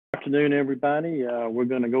afternoon, everybody. We're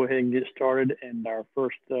going to go ahead and get started. And our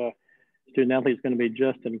first student athlete is going to be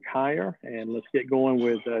Justin Kier. And let's get going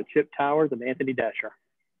with Chip Towers and Anthony Dasher.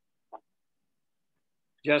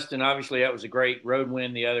 Justin, obviously that was a great road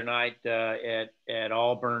win the other night at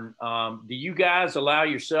Auburn. Do you guys allow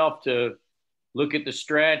yourself to look at the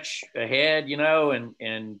stretch ahead,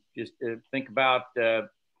 and just think about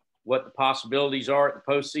what the possibilities are at the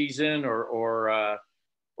postseason,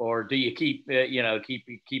 or do you keep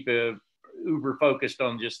uber focused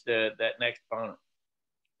on just that next opponent?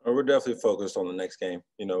 We're definitely focused on the next game.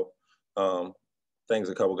 Things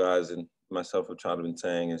a couple guys and myself have tried to been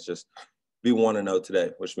saying is just be 1-0 today,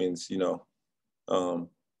 which means even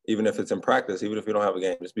if it's in practice, even if you don't have a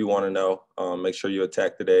game, just be 1-0. Make sure you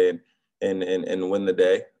attack today and win the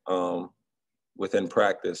day within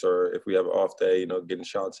practice, or if we have an off day, getting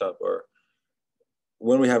shots up, or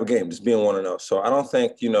when we have a game, just being 1-0. So I don't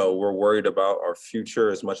think, we're worried about our future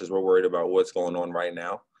as much as we're worried about what's going on right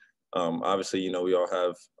now. Obviously, we all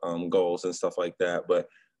have goals and stuff like that, but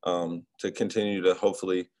to continue to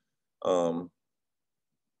hopefully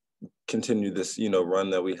continue this, run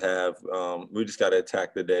that we have, we just got to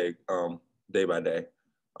attack the day, day by day,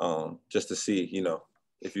 just to see,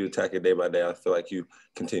 if you attack it day by day, I feel like you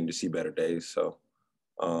continue to see better days. So,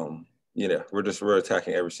 we're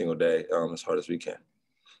attacking every single day as hard as we can.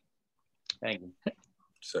 Thank you.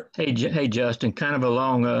 Sir. Hey, Justin, kind of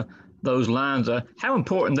along those lines, how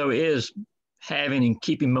important, though, is having and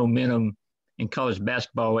keeping momentum in college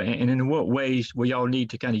basketball, and in what ways will y'all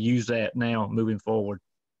need to kind of use that now moving forward?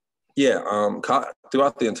 Yeah,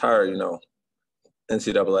 throughout the entire,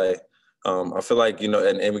 NCAA, I feel like,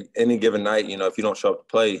 any given night, if you don't show up to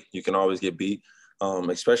play, you can always get beat,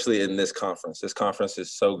 especially in this conference. This conference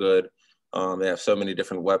is so good. They have so many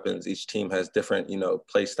different weapons. Each team has different,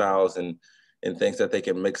 play styles and things that they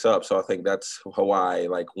can mix up. So I think that's why,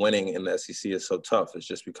 winning in the SEC is so tough. It's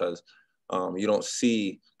just because you don't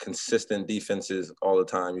see consistent defenses all the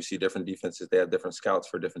time. You see different defenses. They have different scouts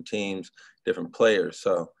for different teams, different players.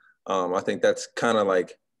 So I think that's kind of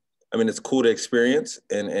it's cool to experience,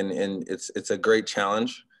 and it's a great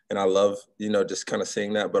challenge. And I love, just kind of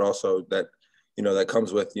seeing that, but also that, that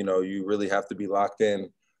comes with, you really have to be locked in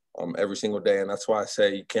every single day. And that's why I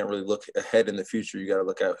say you can't really look ahead in the future. You got to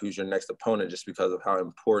look at who's your next opponent, just because of how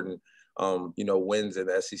important, wins in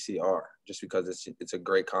the SEC are, just because it's a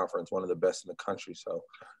great conference, one of the best in the country. So,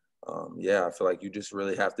 I feel like you just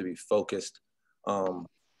really have to be focused on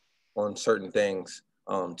certain things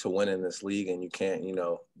to win in this league, and you can't,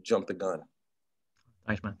 jump the gun.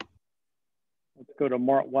 Thanks, man. Let's go to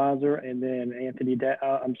Mark Weiser and then Anthony.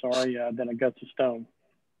 Then Augusta Stone.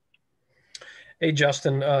 Hey,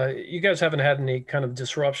 Justin, you guys haven't had any kind of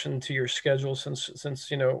disruption to your schedule since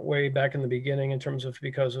way back in the beginning in terms of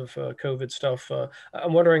because of COVID stuff.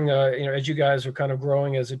 I'm wondering, as you guys are kind of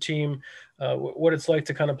growing as a team, what it's like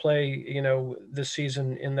to kind of play, this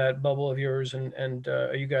season in that bubble of yours, and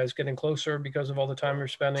are you guys getting closer because of all the time you're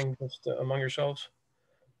spending just among yourselves?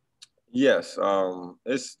 Yes,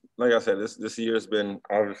 it's like I said, this year has been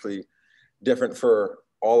obviously different for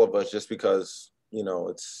all of us, just because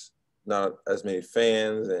it's not as many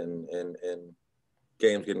fans and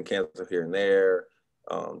games getting canceled here and there,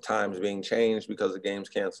 times being changed because of games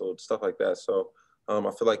canceled, stuff like that. So I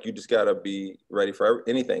feel like you just got to be ready for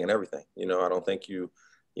anything and everything. I don't think you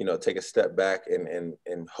take a step back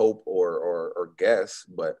and hope or guess,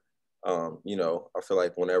 but I feel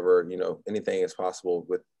like whenever, anything is possible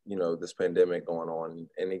with, this pandemic going on,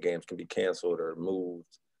 any games can be canceled or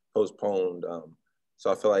moved, postponed.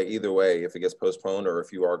 So I feel like either way, if it gets postponed or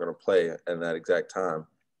if you are going to play at that exact time,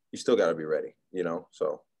 you still got to be ready,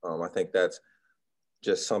 So I think that's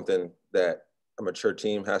just something that a mature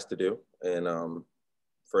team has to do. And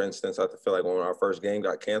for instance, I feel like when our first game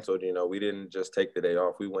got canceled, we didn't just take the day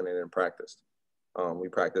off. We went in and practiced. We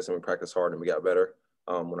practiced hard and we got better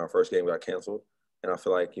when our first game got canceled. And I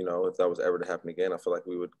feel like, if that was ever to happen again, I feel like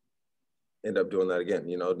we would end up doing that again,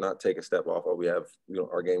 not take a step off. Or we have,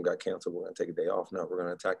 our game got canceled, we're going to take a day off. No, we're going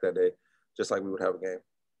to attack that day just like we would have a game.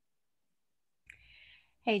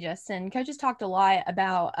 Hey, Justin, Coach has talked a lot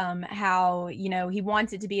about how, he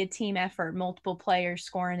wants it to be a team effort, multiple players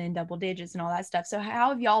scoring in double digits and all that stuff. So how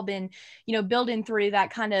have y'all been, building through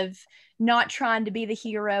that, kind of not trying to be the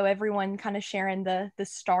hero, everyone kind of sharing the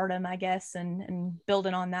stardom, I guess, and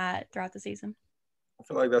building on that throughout the season? I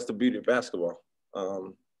feel like that's the beauty of basketball.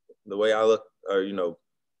 The way I look,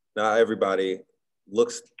 not everybody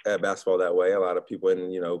looks at basketball that way. A lot of people in,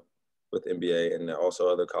 with NBA and also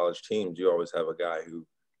other college teams, you always have a guy who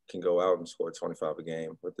can go out and score 25 a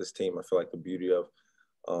game. With this team, I feel like the beauty of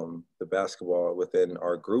the basketball within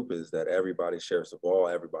our group is that everybody shares the ball,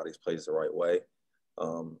 everybody plays the right way.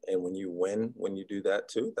 And when you win, when you do that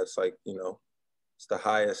too, that's like, you know, it's the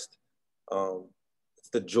highest, it's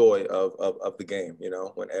the joy of the game, you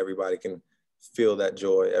know, when everybody can feel that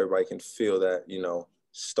joy, everybody can feel that, you know,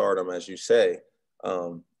 stardom, as you say,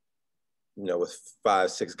 you know, with 5,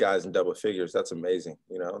 6 guys in double figures, that's amazing.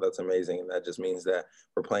 You know, that's amazing. And that just means that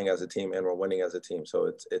we're playing as a team and we're winning as a team.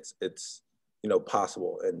 So it's, you know,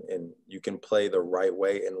 possible, and you can play the right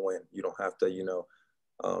way and win. You don't have to, you know,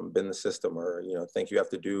 bend the system or, you know, think you have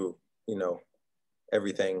to do, you know,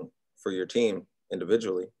 everything for your team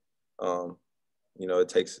individually. You know, it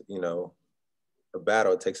takes, you know, a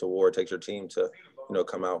battle, it takes a war, it takes your team to, you know,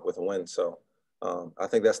 come out with a win. So I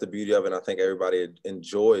think that's the beauty of it. And I think everybody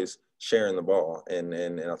enjoys sharing the ball, and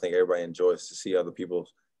I think everybody enjoys to see other people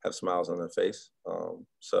have smiles on their face.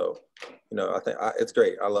 So, you know, I think it's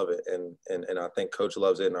great. I love it. And I think coach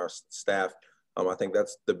loves it, and our staff. I think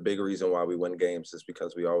that's the big reason why we win games, is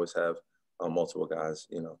because we always have multiple guys,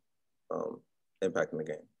 you know, impacting the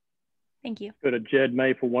game. Thank you. Go to Jed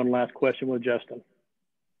May for one last question with Justin.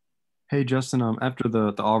 Hey, Justin, after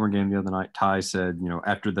the Auburn game the other night, Ty said, you know,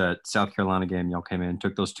 after that South Carolina game, y'all came in,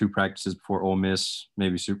 took those 2 practices before Ole Miss,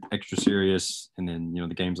 maybe extra serious, and then, you know,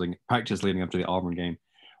 the games practice leading up to the Auburn game.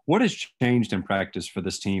 What has changed in practice for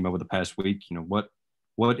this team over the past week? You know,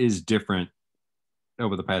 what is different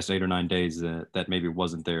over the past 8 or 9 days that maybe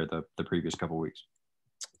wasn't there the previous couple of weeks?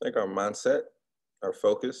 I think our mindset, our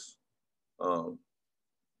focus.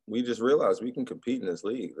 We just realized we can compete in this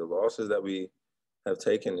league. The losses that we have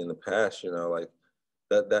taken in the past, you know, like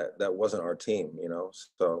that wasn't our team, you know.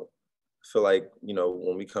 So I feel like, you know,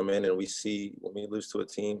 when we come in and when we lose to a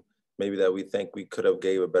team maybe that we think we could have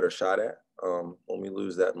gave a better shot at, when we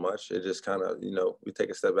lose that much, it just kind of, you know, we take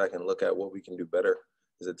a step back and look at what we can do better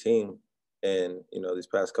as a team. And, you know, these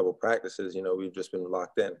past couple of practices, you know, we've just been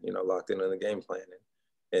locked in the game plan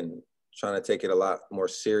and trying to take it a lot more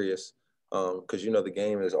serious. Because, you know, the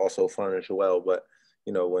game is also fun as well, but,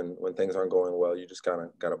 you know, when things aren't going well, you just kind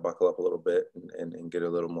of got to buckle up a little bit and get a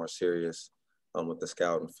little more serious with the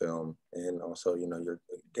scout and film, and also, you know, your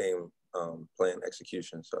game plan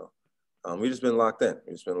execution. So we've just been locked in.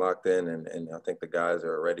 And I think the guys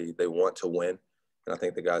are ready. They want to win. And I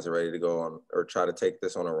think the guys are ready to go on or try to take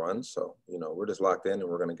this on a run. So, you know, we're just locked in, and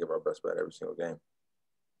we're going to give our best bet every single game.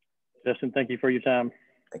 Justin, thank you for your time.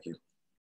 Thank you.